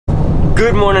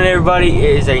Good morning, everybody.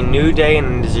 It is a new day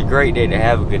and it is a great day to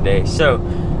have a good day. So,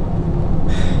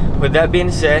 with that being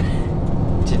said,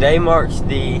 today marks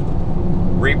the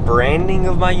rebranding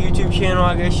of my YouTube channel,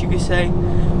 I guess you could say.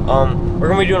 We're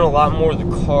going to be doing a lot more of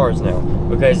the cars now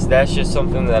because that's just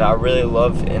something that I really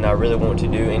love and I really want to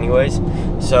do anyways.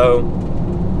 So,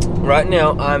 right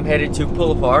now I'm headed to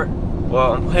Pull Apart.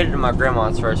 Well, I'm headed to my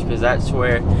grandma's first because that's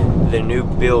where the new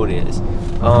build is.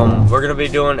 We're gonna be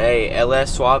doing a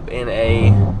LS swap in a,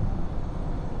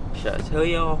 should I tell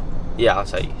y'all? Yeah, I'll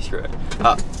tell you, screw it.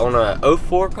 On a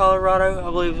 04 Colorado, I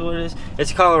believe is what it is.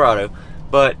 It's Colorado,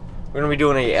 but we're gonna be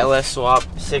doing a LS swap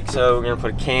 6.0. We're gonna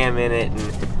put a cam in it and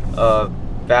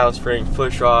valve springs,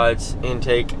 push rods,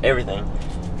 intake, everything.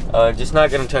 Just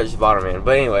not gonna touch the bottom end.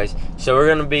 But anyways, so we're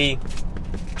gonna be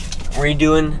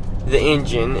redoing the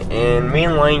engine, and me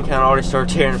and Lane kind of already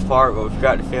started tearing it apart, but we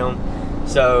forgot to film.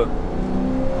 So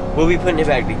we'll be putting it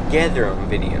back together on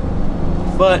video.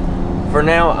 But for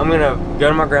now, I'm gonna go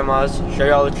to my grandma's, show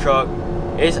y'all the truck.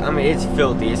 It's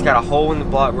filthy. It's got a hole in the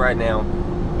block right now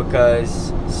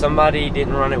because somebody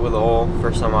didn't run it with oil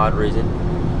for some odd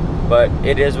reason. But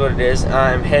it is what it is.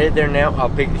 I'm headed there now. I'll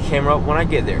pick the camera up when I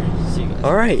get there. See you guys.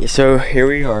 Alright, so here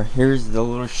we are. Here's the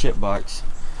little shit box.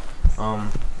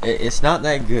 It's not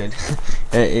that good.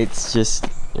 It's just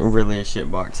really a shit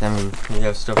box. I mean, we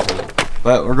have stuff in it.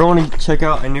 But we're going to check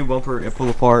out a new bumper at Pull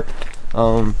Apart.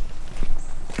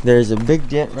 There's a big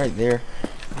dent right there.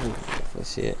 Let's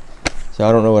see it. So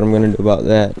I don't know what I'm going to do about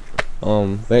that.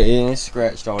 But it's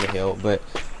scratched all to hell. But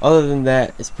other than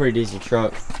that, it's a pretty decent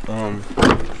truck. And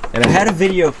I had a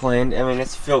video planned. I mean,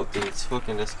 it's filthy. It's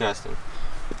fucking disgusting.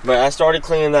 But I started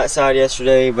cleaning that side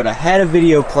yesterday. But I had a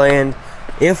video planned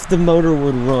if the motor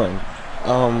would run.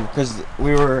 Because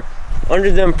we were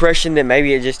under the impression that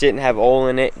maybe it just didn't have oil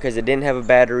in it because it didn't have a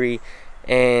battery,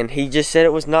 and he just said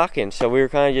it was knocking, so we were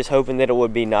kind of just hoping that it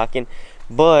would be knocking.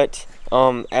 But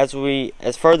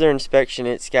as further inspection,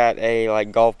 it's got a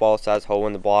like golf ball size hole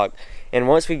in the block, and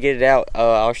once we get it out,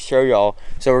 I'll show y'all.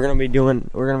 So we're gonna be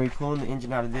pulling the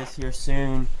engine out of this here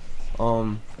soon,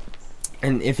 and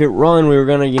if it run, we were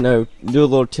gonna do a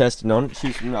little testing on it,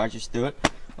 shoot some nitrous through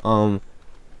it, but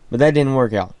that didn't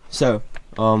work out. So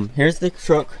here's the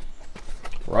truck.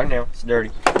 Right now, it's dirty.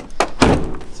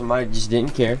 Somebody just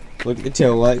didn't care. Look at the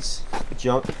tail lights.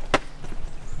 Junk.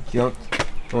 I'm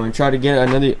gonna try to get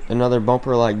another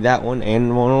bumper like that one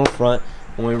and one on the front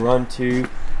when we run to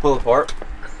Pull Apart.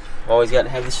 Always got to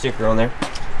have the sticker on there.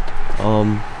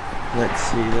 Let's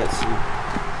see.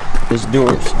 There's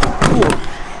doors.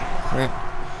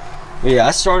 But yeah,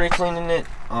 I started cleaning it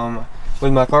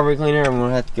with my carburetor cleaner. I'm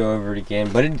gonna have to go over it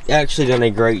again, but it actually done a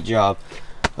great job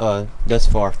thus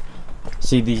far.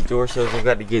 See these door seals, I've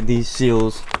got to get these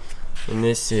seals and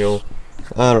this seal.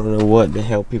 I don't know what the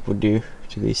hell people do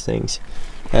to these things.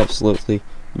 Absolutely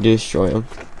destroy them.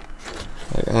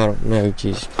 Like, I don't know,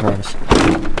 Jesus Christ. We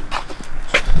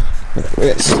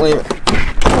got to slam it.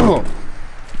 Oh.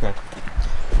 Okay.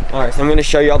 Alright, so I'm going to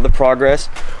show y'all the progress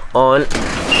on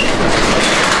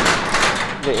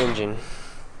the engine.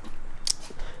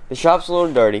 The shop's a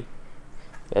little dirty.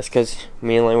 That's because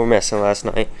me and Lane were messing last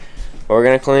night. We're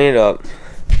gonna clean it up.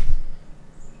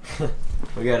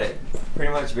 We got it pretty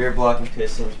much bare blocking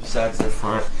pistons besides the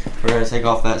front. We're gonna take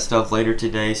off that stuff later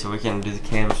today so we can do the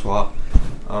cam swap.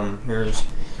 Here's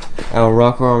our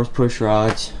rocker arms push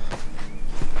rods,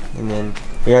 and then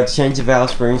we have to change the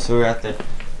valve springs, so we have to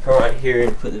come right here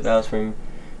and put the valve spring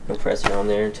compressor on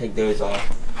there and take those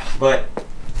off. But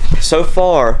so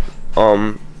far,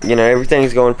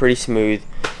 everything's going pretty smooth.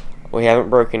 We haven't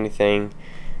broke anything.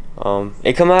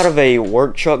 It come out of a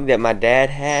work truck that my dad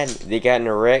had. They got in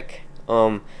a wreck.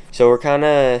 So we're kind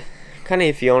of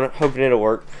iffy on it, hoping it'll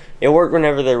work. It worked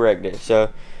whenever they wrecked it,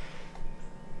 so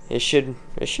it should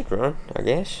run, I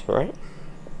guess, right?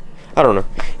 I don't know.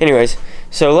 Anyways,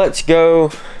 so let's go.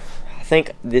 I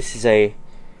think this is I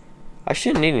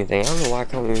shouldn't need anything. I don't know why I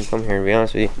can't even come here, to be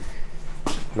honest with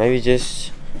you. Maybe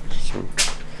just some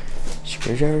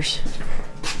screwdrivers.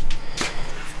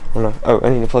 Oh, I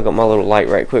need to plug up my little light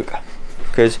right quick,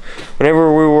 because whenever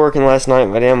we were working last night,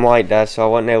 my damn light died, so I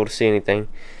wasn't able to see anything.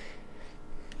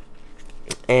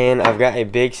 And I've got a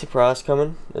big surprise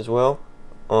coming as well.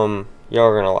 Y'all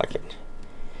are gonna like it.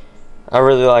 I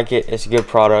really like it. It's a good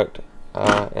product,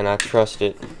 and I trust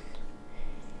it.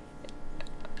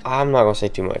 I'm not gonna say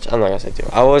too much. I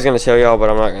was gonna tell y'all, but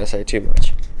I'm not gonna say too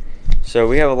much. So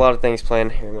we have a lot of things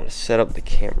planned here. I'm gonna set up the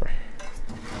camera.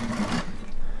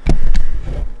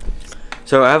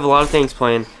 So I have a lot of things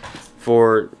planned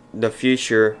for the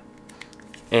future,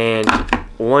 and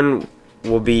one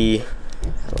will be,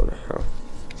 I don't know how.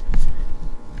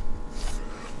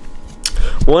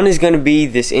 One is going to be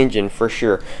this engine for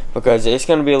sure, because it's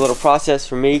going to be a little process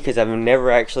for me because I've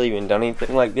never actually even done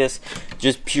anything like this.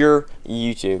 Just pure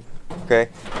YouTube. Okay,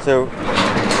 so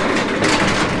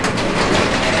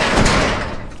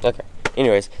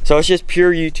anyways, so it's just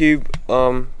pure YouTube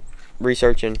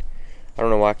researching. I don't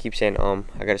know why I keep saying I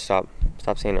gotta stop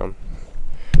saying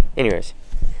anyways.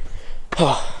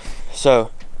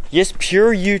 So just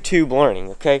pure YouTube learning,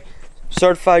 okay?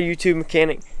 Certified YouTube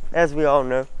mechanic, as we all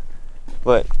know.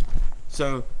 But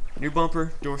so new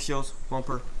bumper, door seals,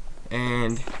 bumper,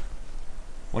 and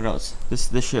what else? This is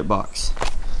the shit box.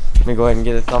 Let me go ahead and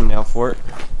get a thumbnail for it.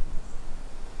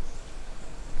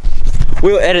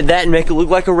 We'll edit that and make it look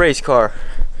like a race car,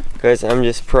 because I'm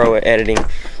just pro at editing.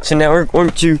 So now we're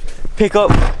going to pick up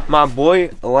my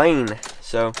boy Lane.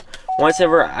 So once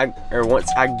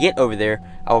I get over there,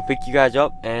 I will pick you guys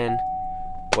up and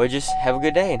we'll just have a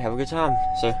good day and have a good time.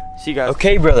 So see you guys.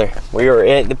 Okay, brother, we are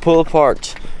at the pull of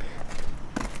parts.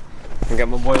 I got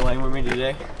my boy Lane with me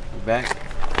today. We're back,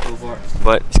 pull of parts.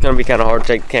 But it's gonna be kind of hard to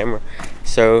take the camera.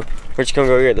 So we're just gonna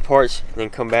go get the parts and then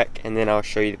come back, and then I'll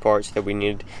show you the parts that we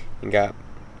need and got.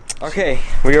 Okay,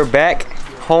 we are back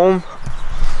home.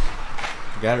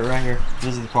 Got it right here.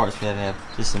 These are the parts we had to have,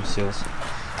 just some seals.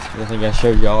 I think I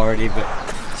showed you already, but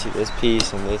see this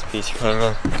piece and this piece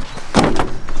hanging.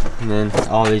 And then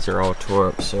all these are all tore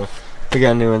up, so we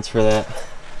got new ones for that.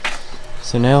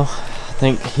 So now I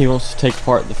think he wants to take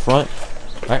apart the front.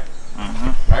 Right?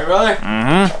 Right, brother?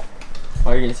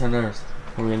 Why are you getting so nervous?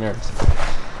 I'm getting nervous.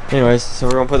 Anyways, so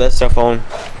we're gonna put that stuff on.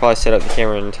 Probably set up the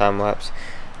camera in time lapse.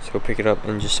 So we'll pick it up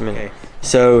in just a minute. Okay.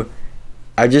 So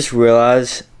I just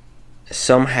realized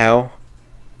somehow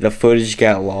the footage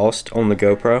got lost on the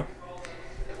GoPro.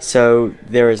 So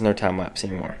there is no time lapse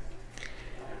anymore.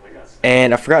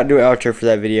 And I forgot to do an outro for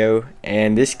that video,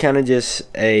 and this kind of just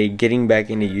a getting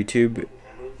back into YouTube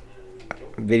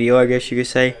video, I guess you could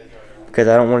say, because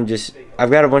I don't want to just, I've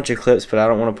got a bunch of clips, but I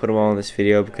don't want to put them all in this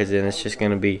video because then it's just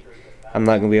going to be, I'm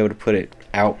not going to be able to put it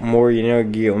out more, you know, you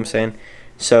get what I'm saying?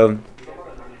 So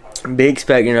be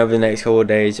expecting over the next couple of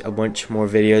days a bunch more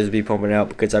videos to be pumping out,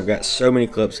 because I've got so many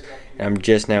clips and I'm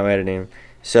just now editing.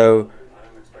 So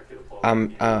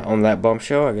I'm on that bump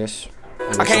show, I guess.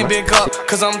 I can't pick up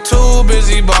cause I'm too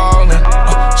busy ballin'.